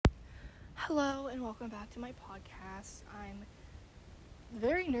Hello and welcome back to my podcast. I'm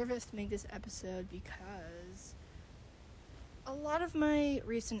very nervous to make this episode because a lot of my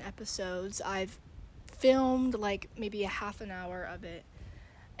recent episodes I've filmed like maybe a half an hour of it,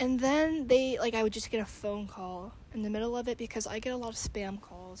 and then I would just get a phone call in the middle of it because I get a lot of spam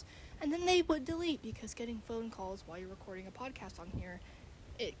calls, and then they would delete because getting phone calls while you're recording a podcast on here,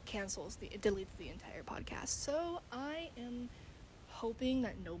 it deletes the entire podcast. So I am hoping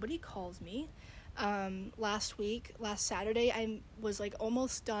that nobody calls me. Last Saturday, I was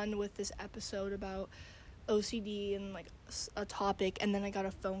almost done with this episode about OCD and a topic, and then I got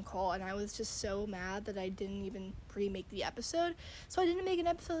a phone call, and I was just so mad that I didn't even pre-make the episode, so I didn't make an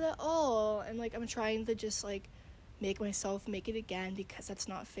episode at all, and I'm trying to just make myself make it again because that's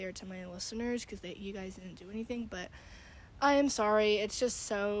not fair to my listeners because you guys didn't do anything. But I am sorry. It's just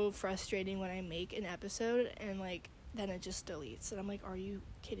so frustrating when I make an episode and then it just deletes, and I'm like, are you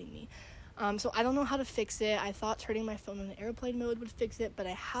kidding me? So I don't know how to fix it. I thought turning my phone on airplane mode would fix it, but I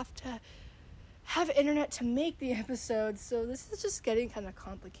have to have internet to make the episode, so this is just getting kind of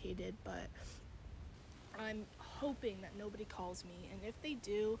complicated. But I'm hoping that nobody calls me, and if they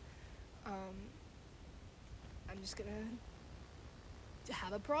do, I'm just gonna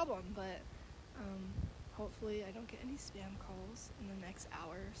have a problem. But hopefully I don't get any spam calls in the next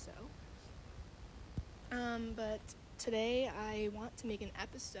hour or so. But today I want to make an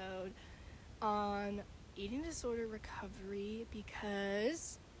episode on eating disorder recovery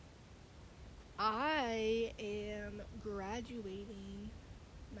because I am graduating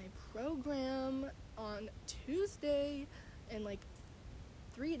my program on Tuesday in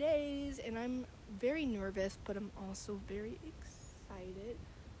 3 days, and I'm very nervous, but I'm also very excited.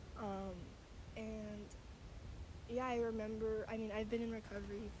 And yeah, I've been in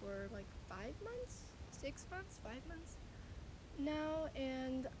recovery for 5 months now,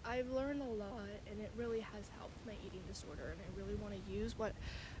 and I've learned a lot, and it really has helped my eating disorder, and I really want to use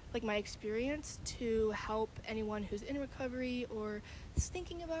my experience to help anyone who's in recovery or is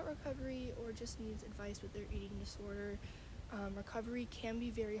thinking about recovery or just needs advice with their eating disorder. Recovery can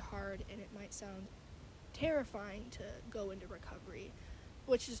be very hard, and it might sound terrifying to go into recovery,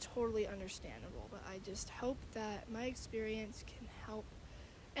 which is totally understandable, but I just hope that my experience can help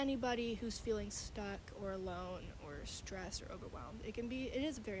anybody who's feeling stuck or alone or stressed or overwhelmed. It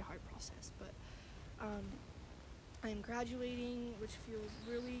is a very hard process, but I'm graduating, which feels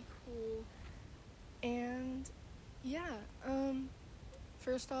really cool. And yeah,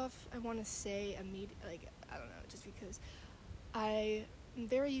 first off, I want to say I don't know, just because I'm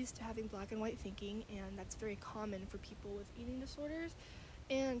very used to having black and white thinking, and that's very common for people with eating disorders.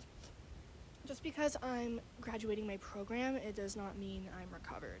 And just because I'm graduating my program, it does not mean I'm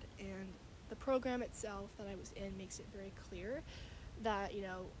recovered. And the program itself that I was in makes it very clear that,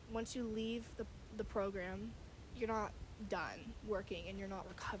 once you leave the program, you're not done working and you're not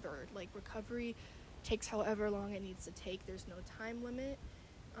recovered. Recovery takes however long it needs to take. There's no time limit.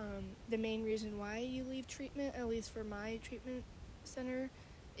 The main reason why you leave treatment, at least for my treatment center,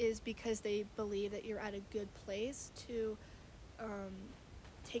 is because they believe that you're at a good place to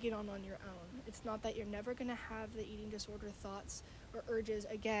take it on your own. It's not that you're never going to have the eating disorder thoughts or urges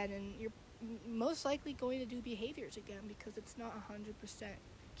again, and you're most likely going to do behaviors again because it's not 100%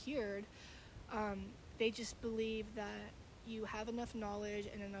 cured. They just believe that you have enough knowledge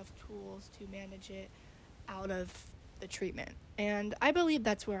and enough tools to manage it out of the treatment. And I believe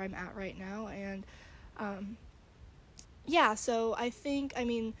that's where I'm at right now. And so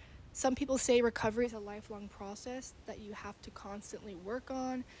some people say recovery is a lifelong process that you have to constantly work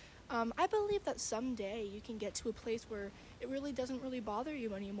on. I believe that someday you can get to a place where it really doesn't really bother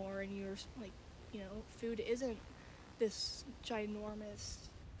you anymore, and you're food isn't this ginormous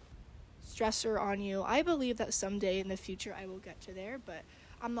stressor on you. I believe that someday in the future I will get to there, but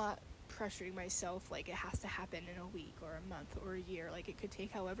I'm not pressuring myself it has to happen in a week or a month or a year. It could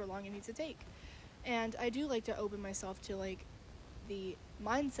take however long it needs to take. And I do like to open myself to the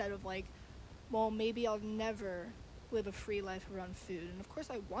mindset of maybe I'll never live a free life around food, and of course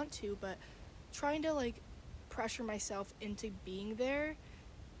I want to, but trying to pressure myself into being there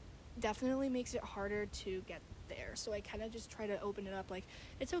definitely makes it harder to get there. So I kind of just try to open it up,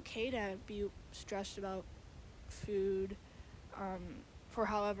 it's okay to be stressed about food for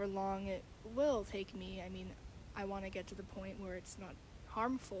however long it will take me. I want to get to the point where it's not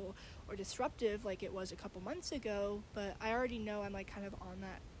harmful or disruptive like it was a couple months ago, but I already know I'm kind of on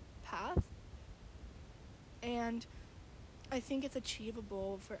that path, and I think it's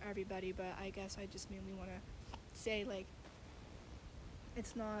achievable for everybody. But I guess I just mainly want to say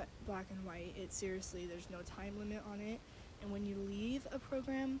it's not black and white. It's seriously, there's no time limit on it, and when you leave a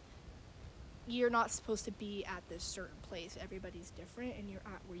program, you're not supposed to be at this certain place. Everybody's different, and you're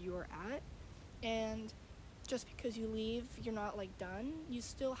at where you're at. And just because you leave, you're not like done. You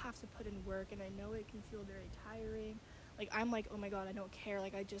still have to put in work, and I know it can feel very tiring. Like, I'm like, oh my god, I don't care.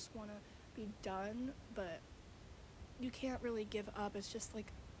 Like, I just want to be done, but you can't really give up. It's just like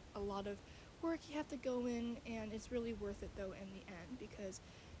a lot of work you have to go in, and it's really worth it though in the end, because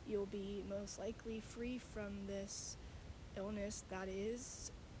you'll be most likely free from this illness that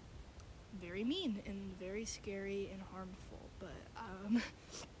is very mean and very scary and harmful. But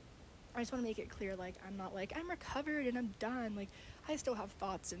I just want to make it clear, like, I'm not like, I'm recovered and I'm done. Like, I still have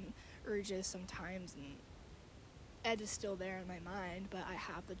thoughts and urges sometimes, and Ed is still there in my mind, but I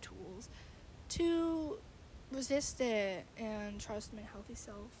have the tools to resist it and trust my healthy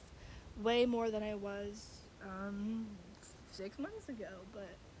self way more than I was 6 months ago. But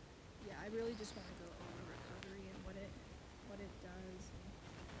yeah, I really just want to go over recovery and what it does,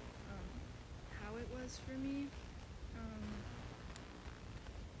 and how it was for me.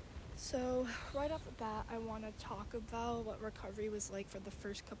 So right off the bat, I want to talk about what recovery was like for the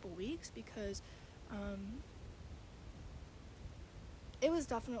first couple weeks, because it was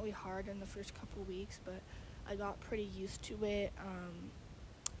definitely hard in the first couple weeks, but I got pretty used to it.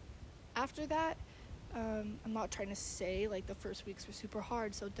 After that, I'm not trying to say like the first weeks were super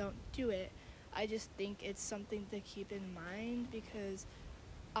hard, so don't do it. I just think it's something to keep in mind, because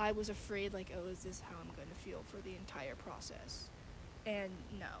I was afraid, like, oh, is this how I'm going to feel for the entire process? And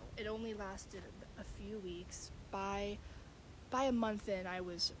no, it only lasted a few weeks. By a month in, I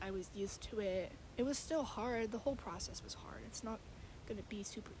was used to it. It was still hard. The whole process was hard. It's not going to be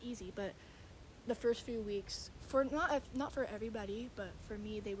super easy, but the first few weeks, for not for everybody, but for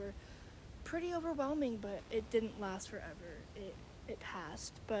me, they were pretty overwhelming. But it didn't last forever. It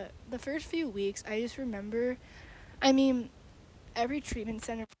passed. But the first few weeks, I just remember, I mean, every treatment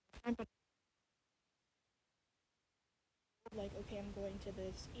center, like, okay, I'm going to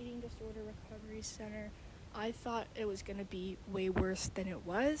this eating disorder recovery center. I thought it was going to be way worse than it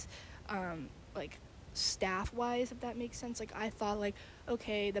was, like, staff-wise, if that makes sense. Like, I thought, like,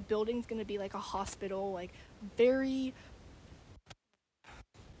 okay, the building's going to be like a hospital, like, very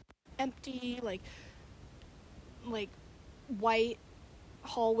empty, like white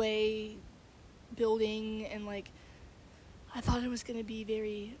hallway building, and, like, I thought it was going to be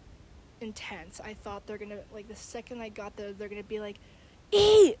very intense. I thought they're going to, like, the second I got there, they're going to be like,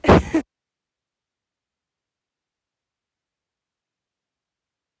 eat!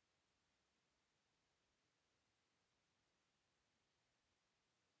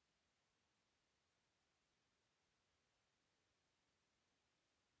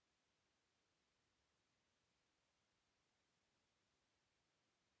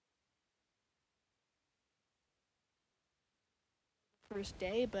 First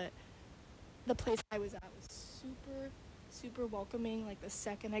day, but the place I was at was super welcoming, like, the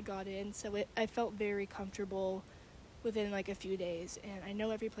second I got in, so I felt very comfortable within, like, a few days. And I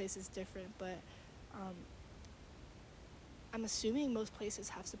know every place is different, but I'm assuming most places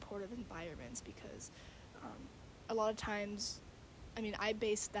have supportive environments, because a lot of times, I mean, I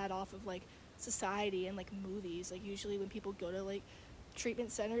base that off of, like, society and, like, movies. Like, usually when people go to, like,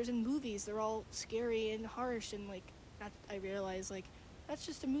 treatment centers and movies, they're all scary and harsh, and, like, I realize, like, that's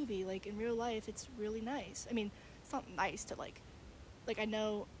just a movie. Like, in real life, it's really nice. I mean, it's not nice to, like, I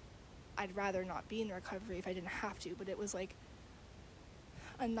know I'd rather not be in recovery if I didn't have to, but it was, like,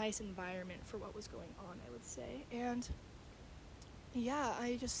 a nice environment for what was going on, I would say. And yeah,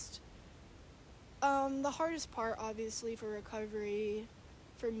 I just, the hardest part, obviously, for recovery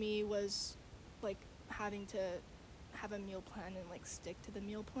for me was, like, having to have a meal plan and, like, stick to the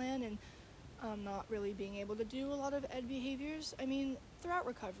meal plan, and not really being able to do a lot of ed behaviors. I mean, throughout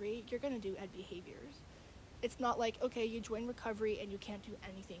recovery, you're going to do ed behaviors. It's not like, okay, you join recovery and you can't do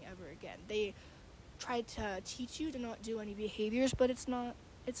anything ever again. They try to teach you to not do any behaviors, but it's not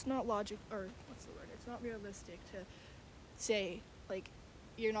logic, or what's the word? It's not realistic to say, like,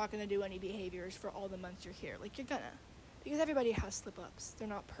 you're not going to do any behaviors for all the months you're here. Like, you're gonna, because everybody has slip-ups. They're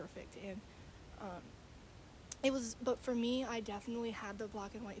not perfect. And but for me, I definitely had the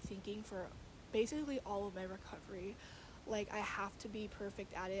black and white thinking for basically all of my recovery. Like, I have to be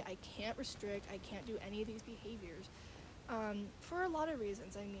perfect at it. I can't restrict. I can't do any of these behaviors. For a lot of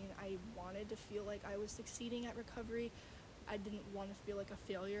reasons. I mean, I wanted to feel like I was succeeding at recovery. I didn't want to feel like a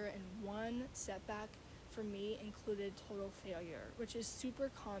failure, and one setback for me included total failure, which is super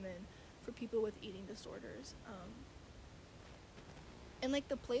common for people with eating disorders. And, like,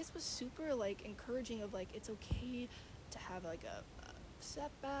 the place was super, like, encouraging of, like, it's okay to have, like, a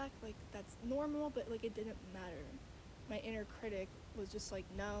setback, like, that's normal, but, like, it didn't matter. My inner critic was just like,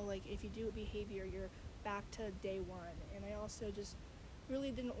 no, like if you do a behavior, you're back to day one. And I also just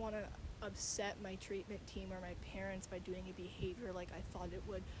really didn't want to upset my treatment team or my parents by doing a behavior like I thought it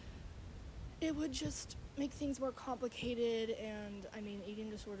would. It would just make things more complicated, and I mean, eating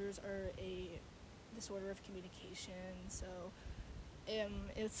disorders are a disorder of communication, so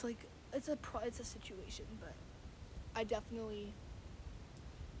it's like it's a situation, but I definitely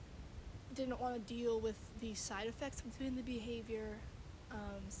didn't want to deal with the side effects of doing the behavior.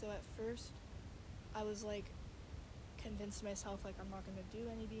 So at first, I was like convinced myself like I'm not going to do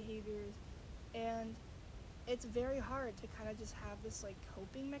any behaviors, and it's very hard to kind of just have this like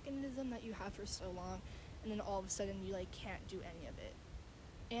coping mechanism that you have for so long, and then all of a sudden you like can't do any of it.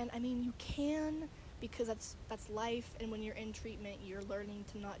 And I mean, you can, because that's life, and when you're in treatment you're learning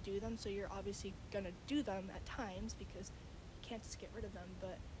to not do them, so you're obviously gonna do them at times because you can't just get rid of them.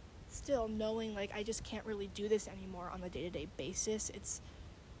 But still, knowing like I just can't really do this anymore on a day-to-day basis, it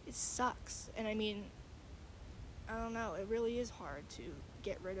sucks. And I mean, I don't know, it really is hard to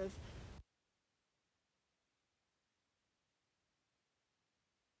get rid of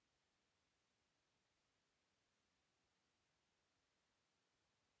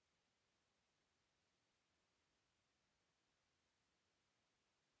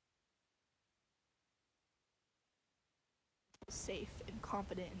safe and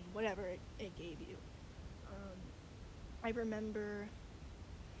confident in whatever it gave you. I remember,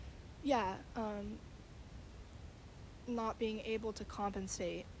 yeah, not being able to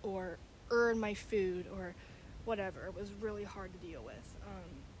compensate or earn my food or whatever. It was really hard to deal with.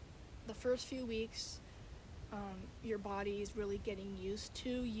 The first few weeks, your body is really getting used to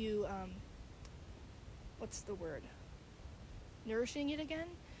you, what's the word? Nourishing it again.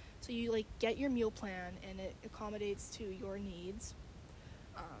 So you like get your meal plan and it accommodates to your needs,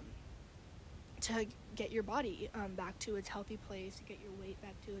 to get your body back to its healthy place, to get your weight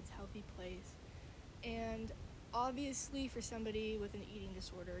back to its healthy place. And obviously for somebody with an eating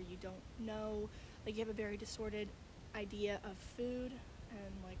disorder, you don't know, like you have a very distorted idea of food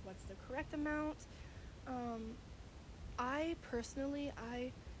and like what's the correct amount. I personally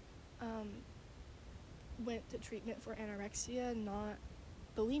went to treatment for anorexia, not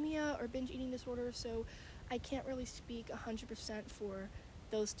bulimia or binge eating disorder, so I can't really speak 100% for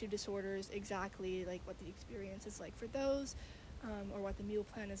those two disorders exactly, like what the experience is like for those, or what the meal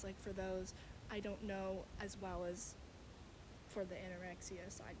plan is like for those. I don't know as well as for the anorexia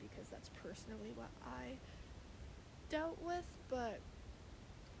side because that's personally what I dealt with. But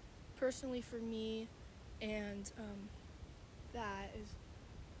personally for me, and that is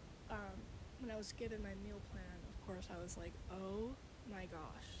when I was given my meal plan, of course I was like, oh my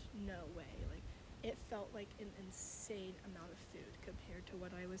gosh, no way. Like, it felt like an insane amount of food compared to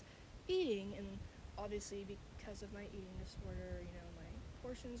what I was eating. And obviously because of my eating disorder, you know, my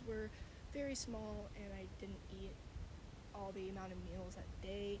portions were very small and I didn't eat all the amount of meals that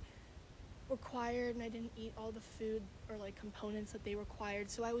they required, and I didn't eat all the food or like components that they required,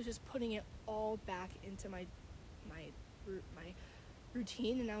 so I was just putting it all back into my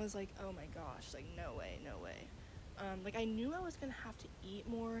routine, and I was like, oh my gosh, like no way. Like I knew I was gonna have to eat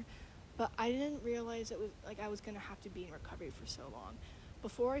more, but I didn't realize it was like I was gonna have to be in recovery for so long.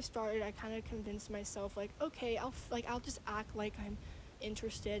 Before I started, I kind of convinced myself like, okay, I'll just act like I'm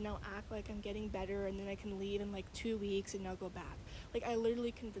interested, and I'll act like I'm getting better, and then I can leave in like 2 weeks and I'll go back. Like I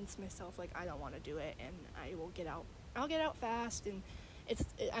literally convinced myself like I don't want to do it and I will get out. I'll get out fast, and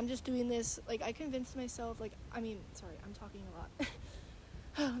I'm just doing this. Like I convinced myself like, sorry, I'm talking a lot.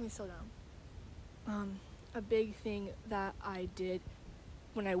 Let me slow down. A big thing that I did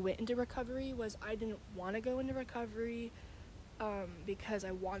when I went into recovery was I didn't want to go into recovery because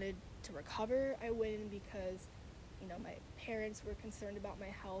I wanted to recover. I went in because, you know, my parents were concerned about my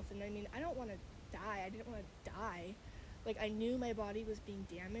health, and I mean, I don't want to die. I didn't want to die. Like, I knew my body was being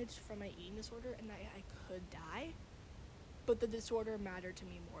damaged from my eating disorder and that I could die, but the disorder mattered to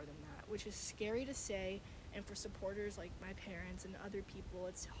me more than that, which is scary to say, and for supporters like my parents and other people,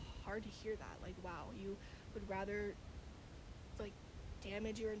 it's hard to hear that. Like, wow, you would rather, like,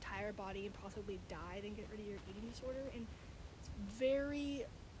 damage your entire body and possibly die than get rid of your eating disorder, and it's very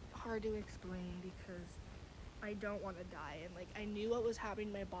hard to explain because I don't want to die, and like I knew what was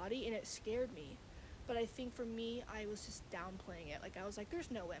happening to my body and it scared me. But I think for me, I was just downplaying it. Like I was like,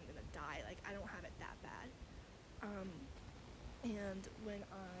 there's no way I'm gonna die, like I don't have it that bad. And when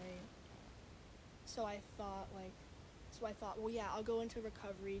I thought, well, yeah, I'll go into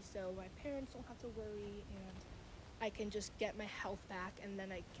recovery so my parents don't have to worry, and I can just get my health back, and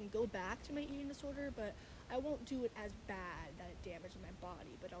then I can go back to my eating disorder, but I won't do it as bad that it damages my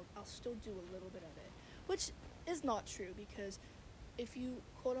body, but I'll still do a little bit of it, which is not true because if you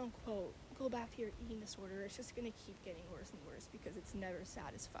quote unquote go back to your eating disorder, it's just gonna keep getting worse and worse because it's never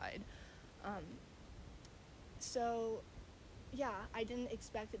satisfied. Um, so yeah, I didn't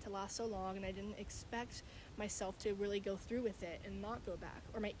expect it to last so long, and I didn't expect myself to really go through with it and not go back,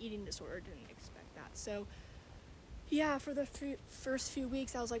 or my eating disorder didn't expect that. So yeah, for the first few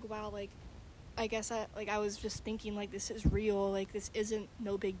weeks, I was like, wow, like I guess I was just thinking like this is real, like this isn't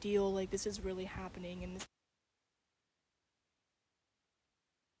no big deal, like this is really happening, and this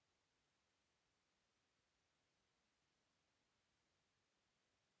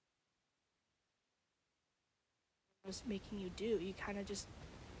is making you do. You kind of just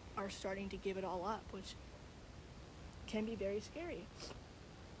are starting to give it all up, which can be very scary.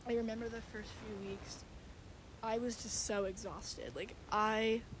 I remember the first few weeks, I was just so exhausted. Like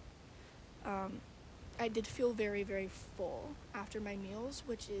um, I did feel very, very full after my meals,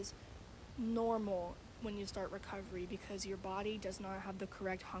 which is normal when you start recovery because your body does not have the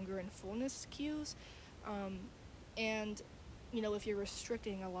correct hunger and fullness cues. And, if you're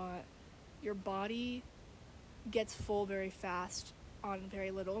restricting a lot, your body gets full very fast on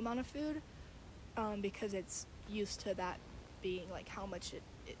very little amount of food because it's used to that being like how much it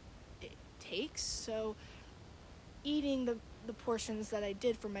takes. So eating the portions that I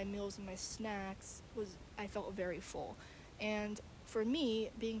did for my meals and my snacks I felt very full. And for me,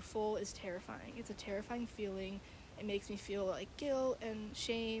 being full is terrifying. It's a terrifying feeling. It makes me feel like guilt and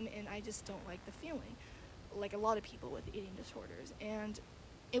shame, and I just don't like the feeling, like a lot of people with eating disorders. And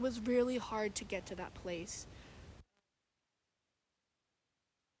it was really hard to get to that place.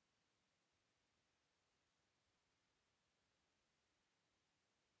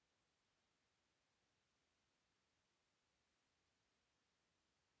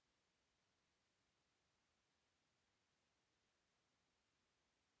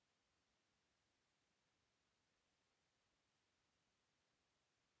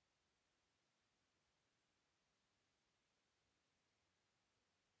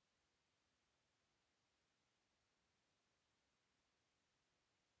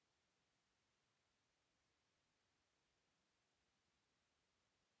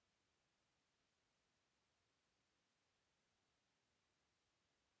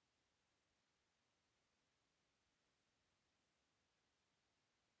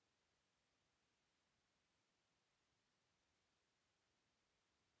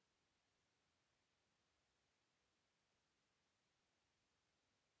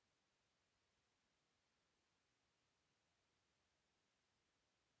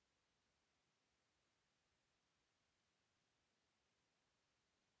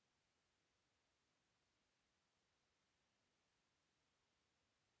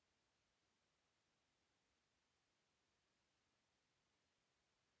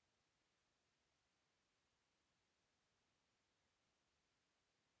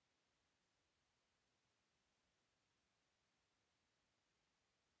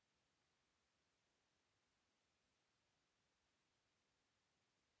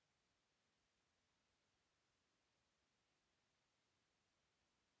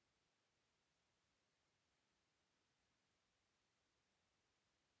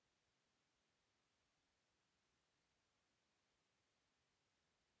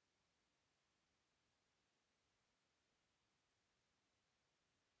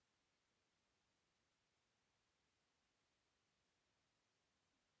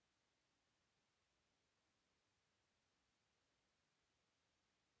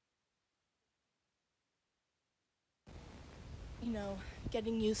 you know,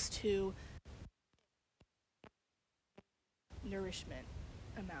 Getting used to nourishment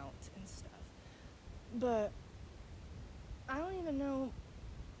amount and stuff. But I don't even know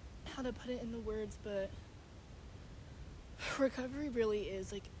how to put it in the words, but recovery really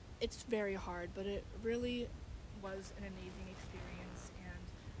is like, it's very hard, but it really was an amazing experience,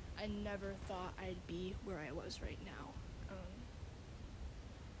 and I never thought I'd be where I was right now.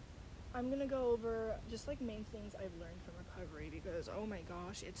 I'm gonna go over just like main things I've learned from recovery because oh my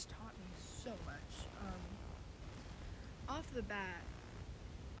gosh, it's taught me so much. Off the bat,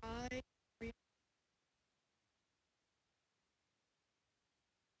 I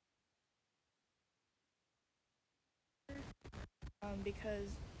because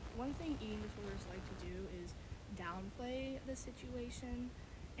one thing eating disorders like to do is downplay the situation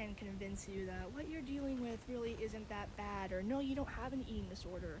and convince you that what you're dealing with really isn't that bad, or no, you don't have an eating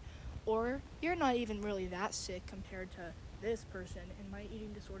disorder, or you're not even really that sick compared to this person, and my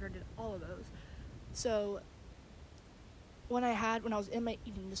eating disorder did all of those. So when I was in my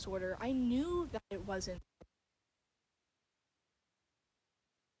eating disorder, I knew that it wasn't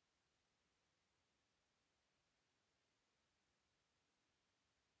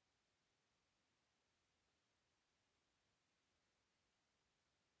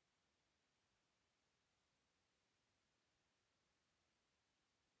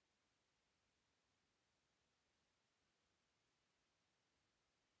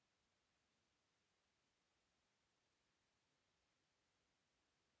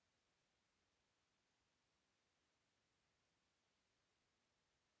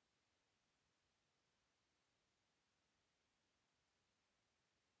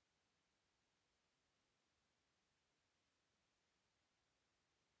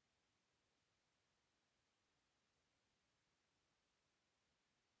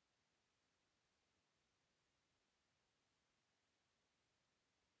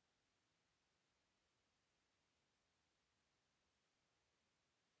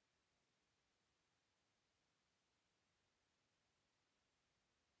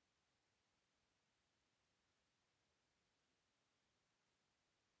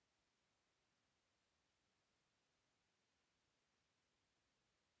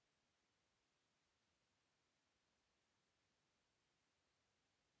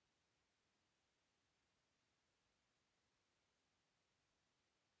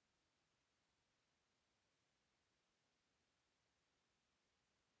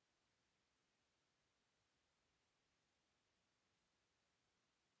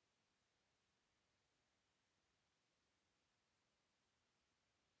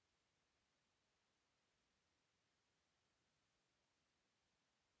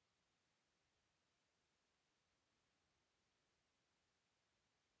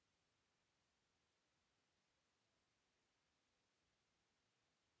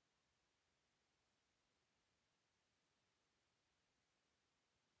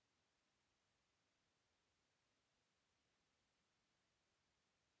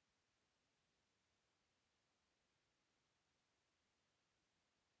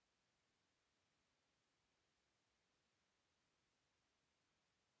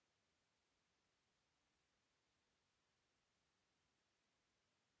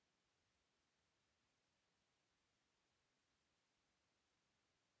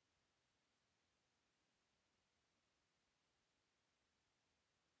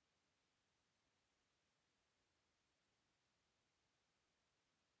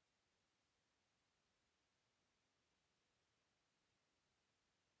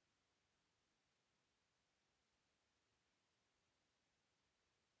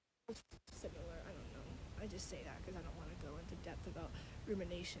similar. I don't know. I just say that because I don't want to go into depth about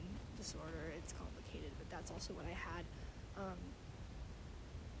rumination disorder. It's complicated, but that's also what I had. Um,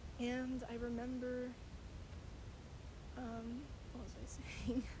 and I remember, what was I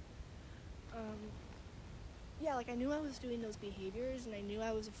saying? um, yeah, like I knew I was doing those behaviors, and I knew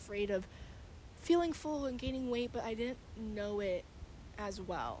I was afraid of feeling full and gaining weight, but I didn't know it as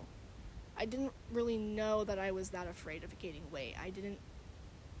well. I didn't really know that I was that afraid of gaining weight. I didn't,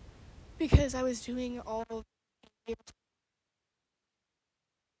 because I was doing all of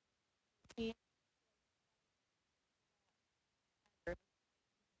the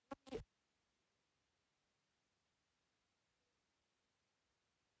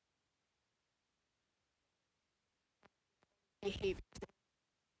behaviors.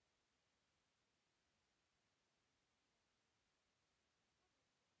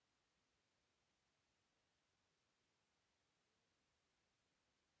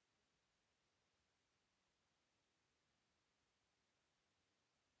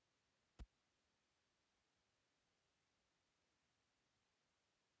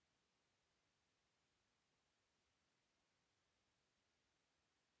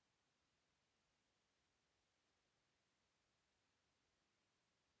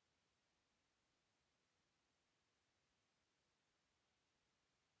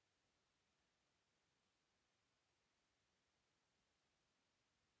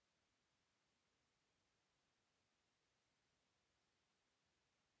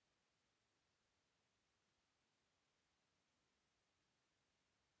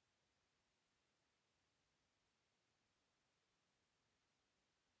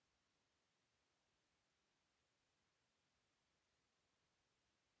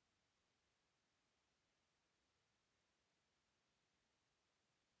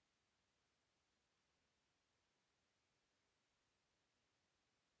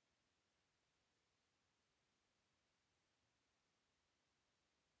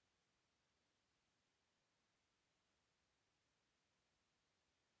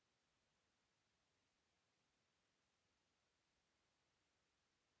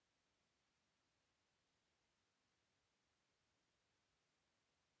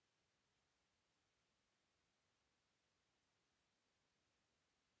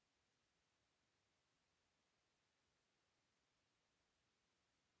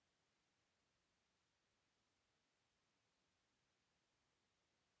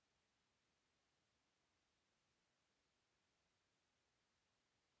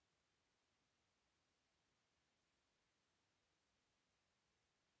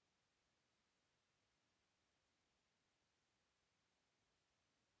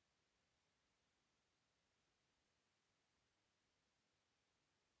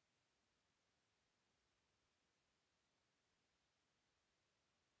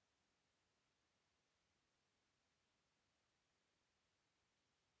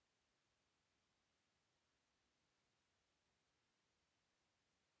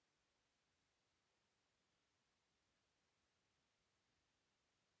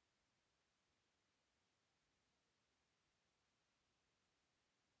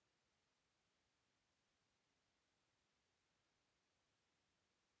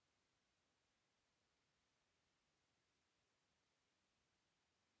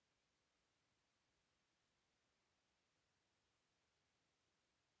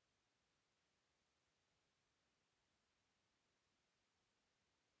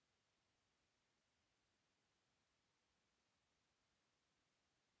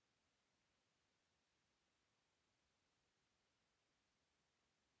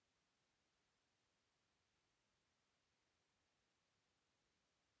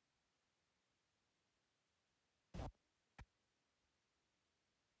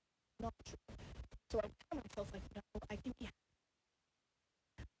 Not true. So I tell myself like, no, I can be.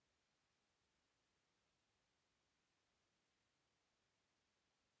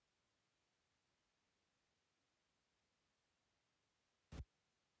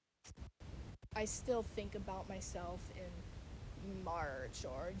 I still think about myself in March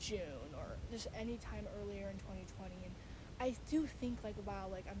or June or just any time earlier in 2020, and I do think like, wow,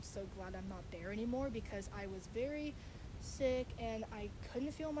 like I'm so glad I'm not there anymore because I was very sick and I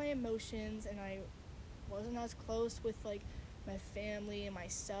couldn't feel my emotions and I wasn't as close with like my family and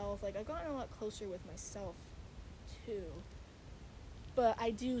myself. Like I've gotten a lot closer with myself too. But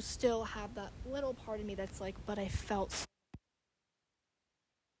I do still have that little part of me that's like, but I felt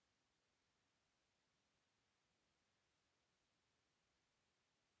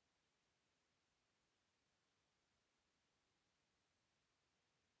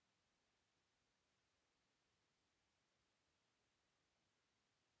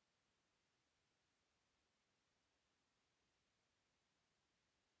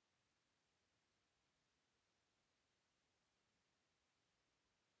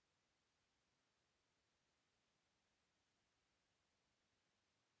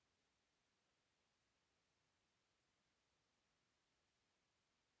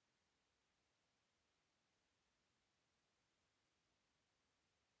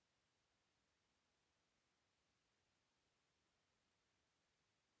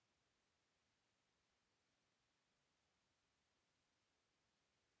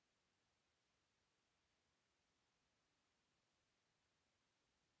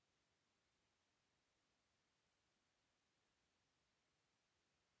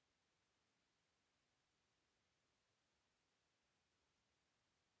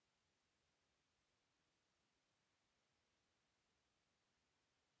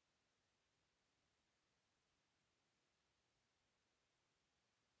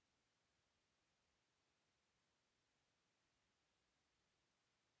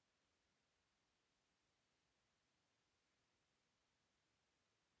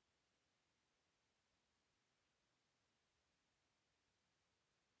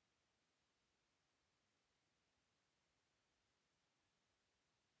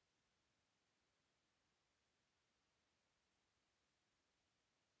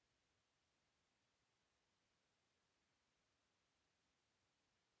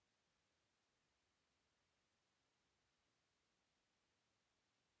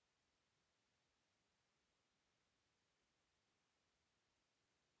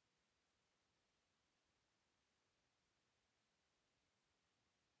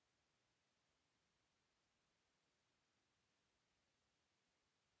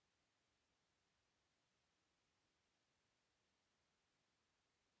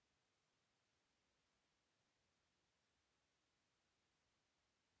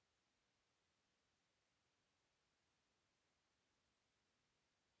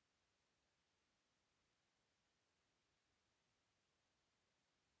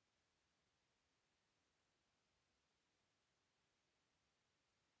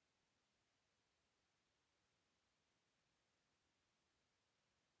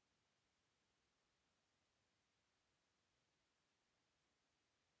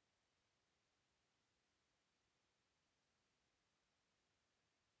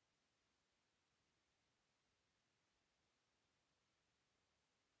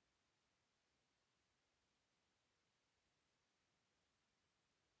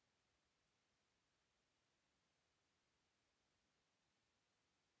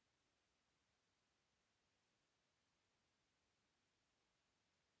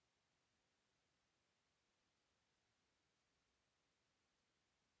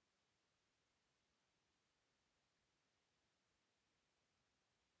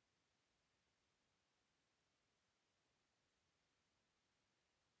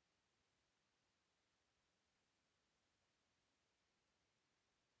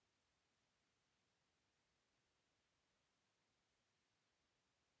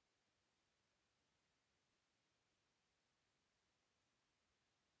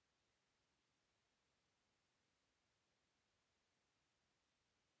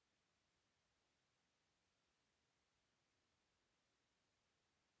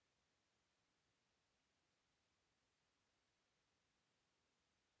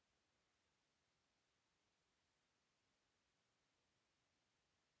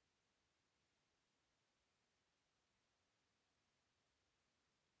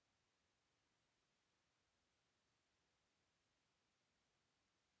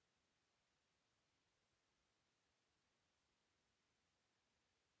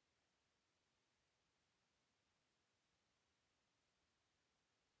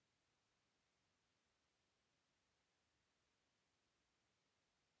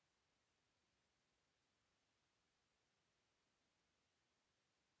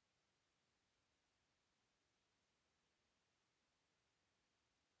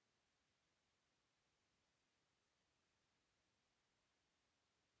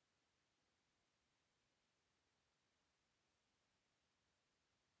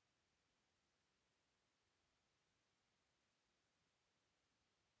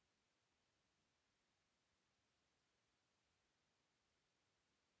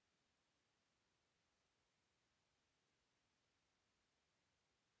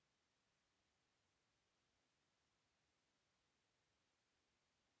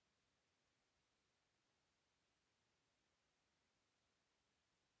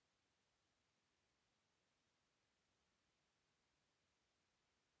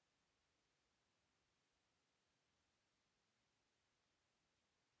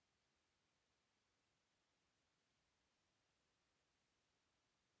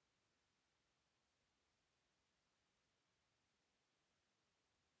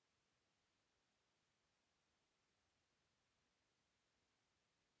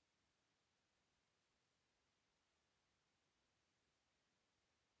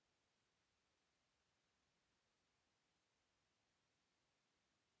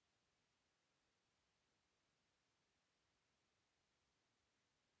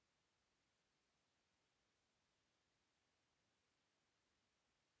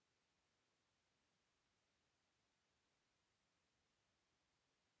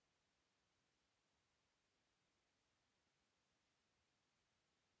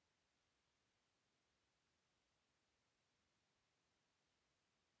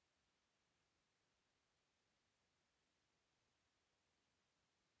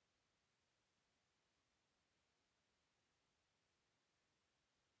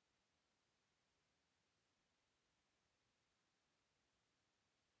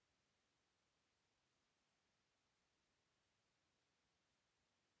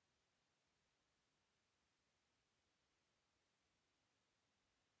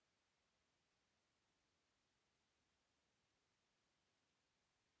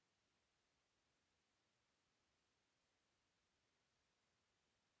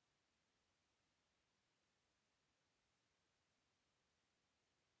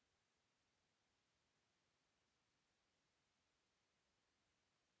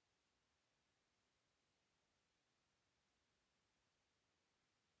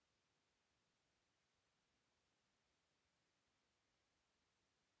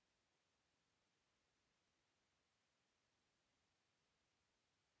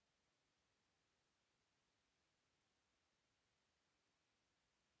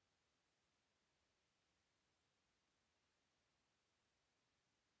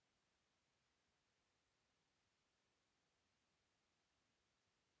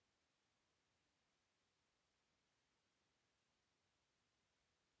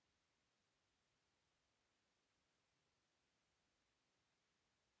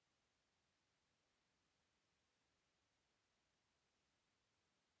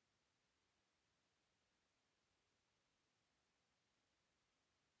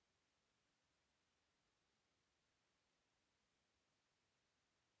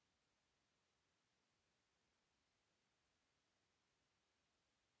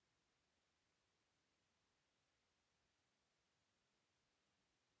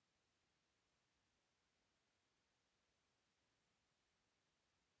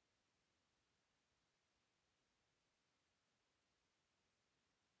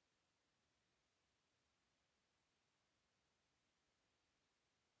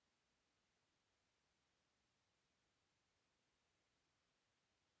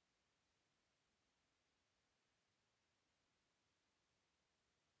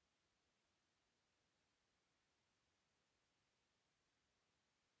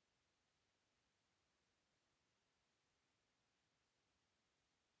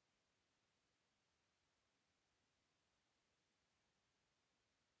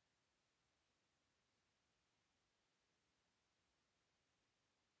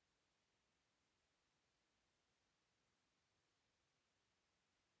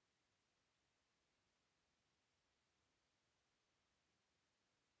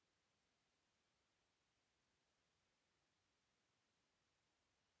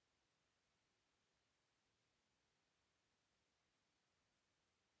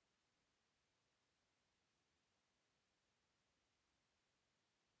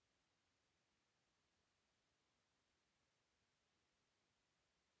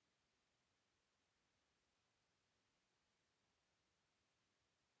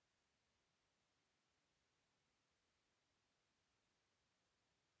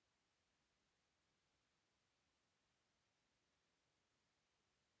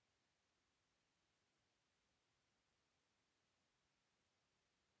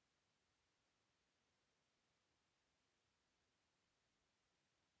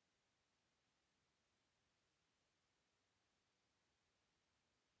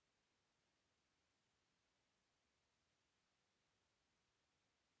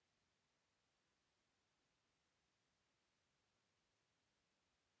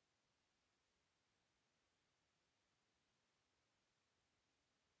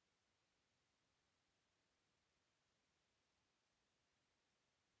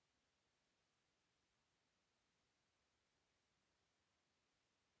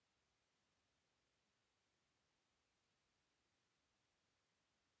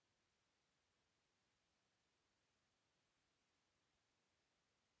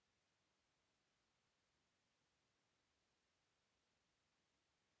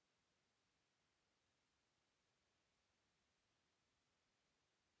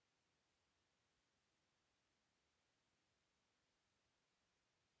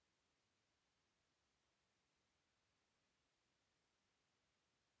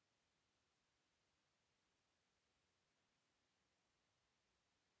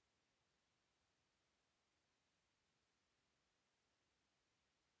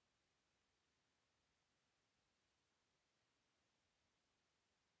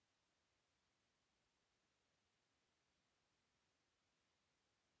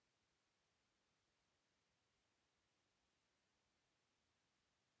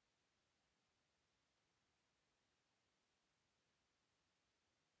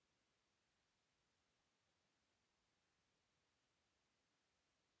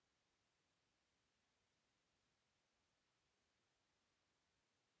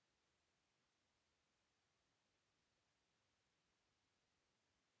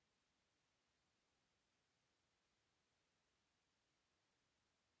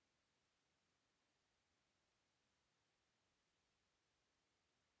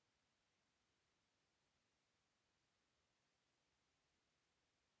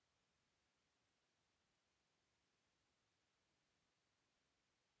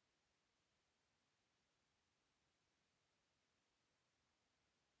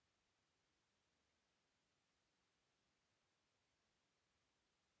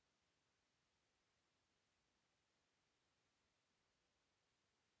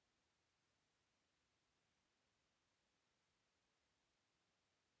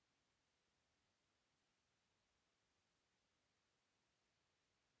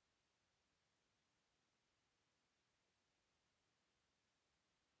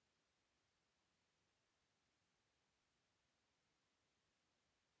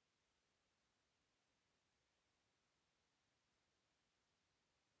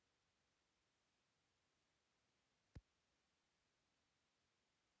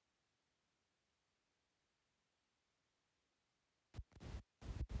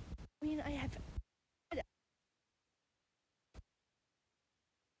I mean, I have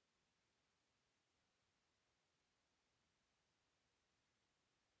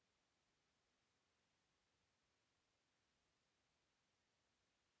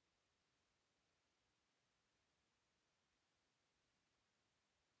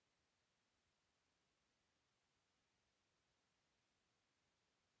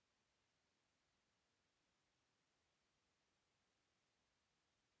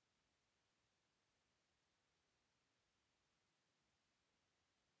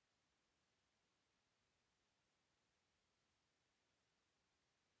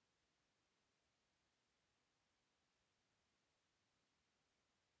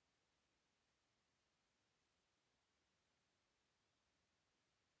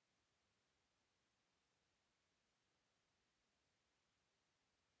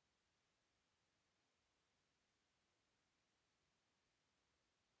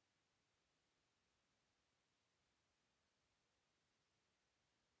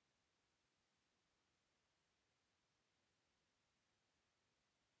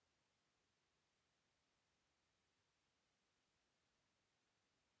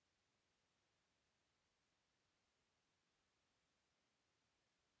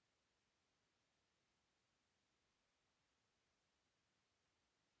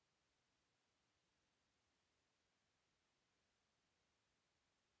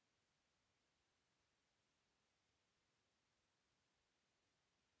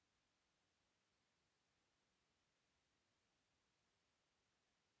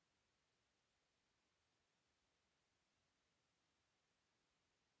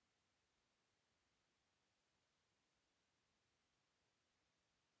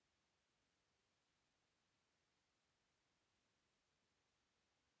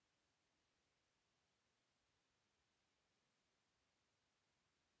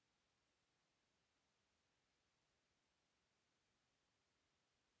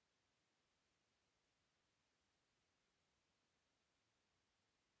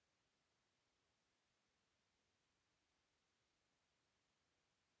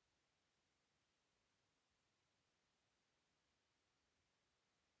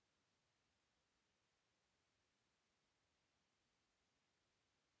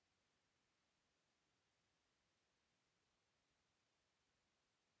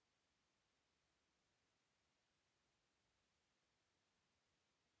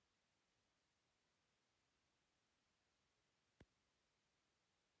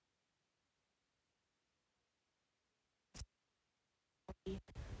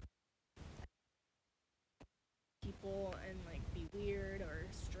people and like be weird or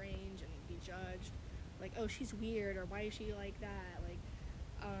strange and be judged. Like, oh, she's weird, or why is she like that? Like,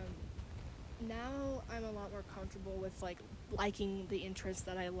 now I'm a lot more comfortable with like liking the interests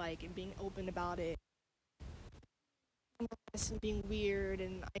that I like and being open about it and being weird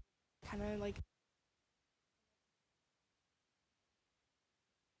and I kind of like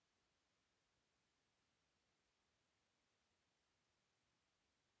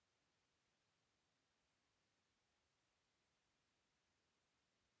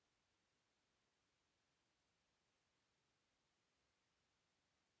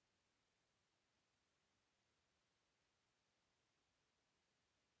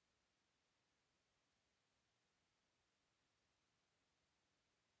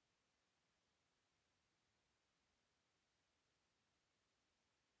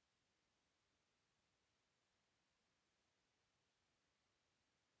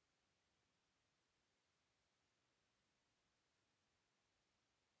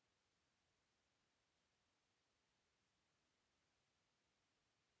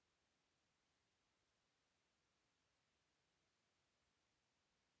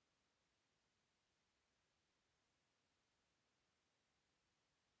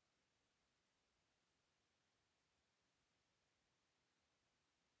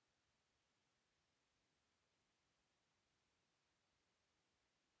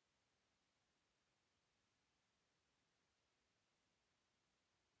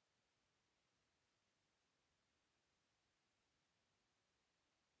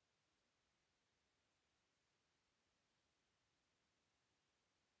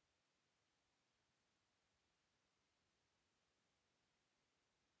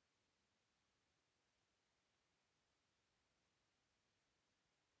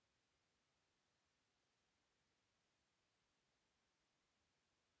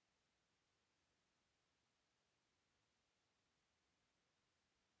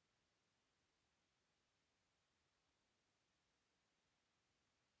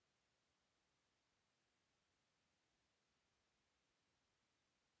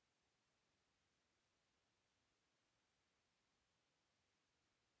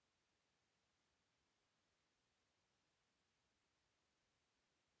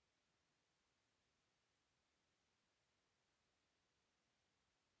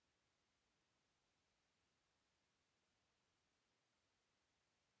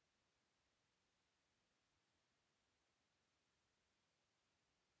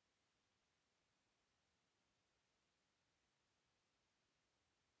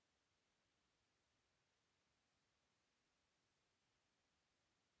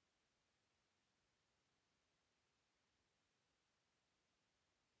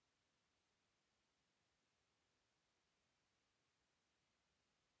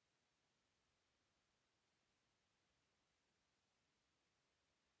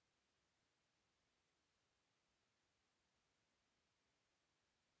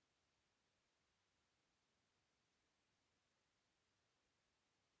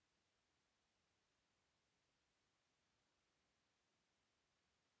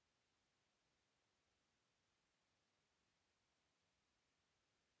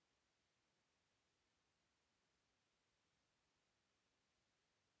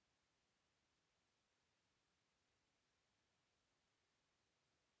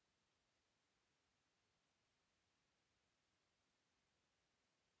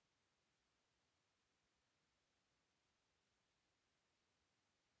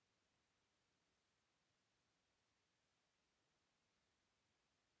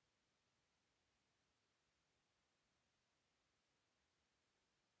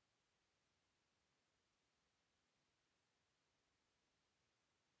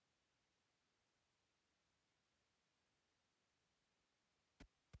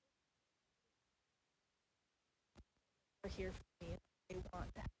here for me. They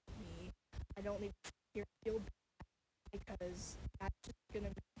want to help me. I don't need to hear feel bad because that's just gonna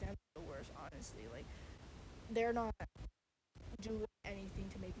make them feel worse. Honestly, like they're not doing anything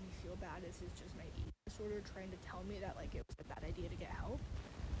to make me feel bad. This is just my eating disorder trying to tell me that like it was a bad idea to get help.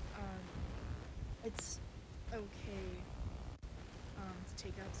 Um, it's okay to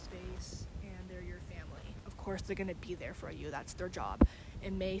take up space, and they're your family. Of course, they're gonna be there for you. That's their job.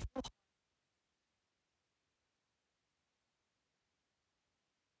 It may feel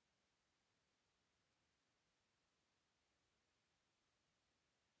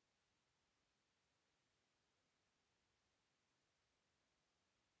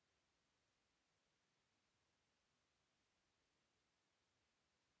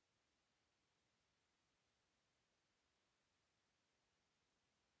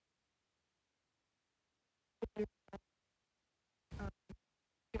um,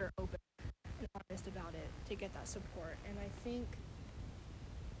 you're open and honest about it to get that support. And I think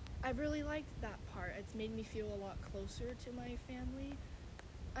I really liked that part. It's made me feel a lot closer to my family.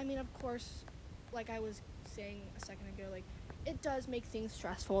 I mean, of course, like I was saying a second ago, like it does make things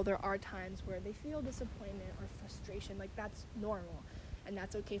stressful. There are times where they feel disappointment or frustration. Like that's normal, and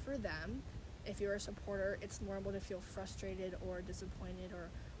that's okay for them. If you're a supporter, it's normal to feel frustrated or disappointed or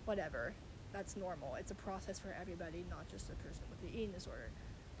whatever. That's normal. It's a process for everybody, not just a person with the eating disorder.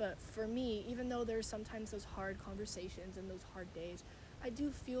 But for me, even though there's sometimes those hard conversations and those hard days, I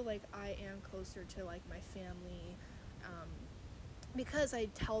do feel like I am closer to like my family, um, because I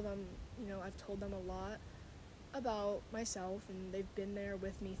tell them, I've told them a lot about myself, and they've been there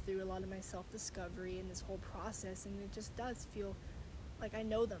with me through a lot of my self-discovery and this whole process, and it just does feel like I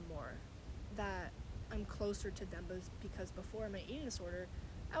know them more, that I'm closer to them, because before my eating disorder,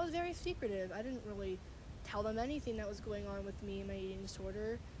 I was very secretive. I didn't really tell them anything that was going on with me and my eating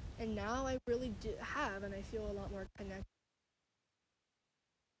disorder, and now I really have, and I feel a lot more connected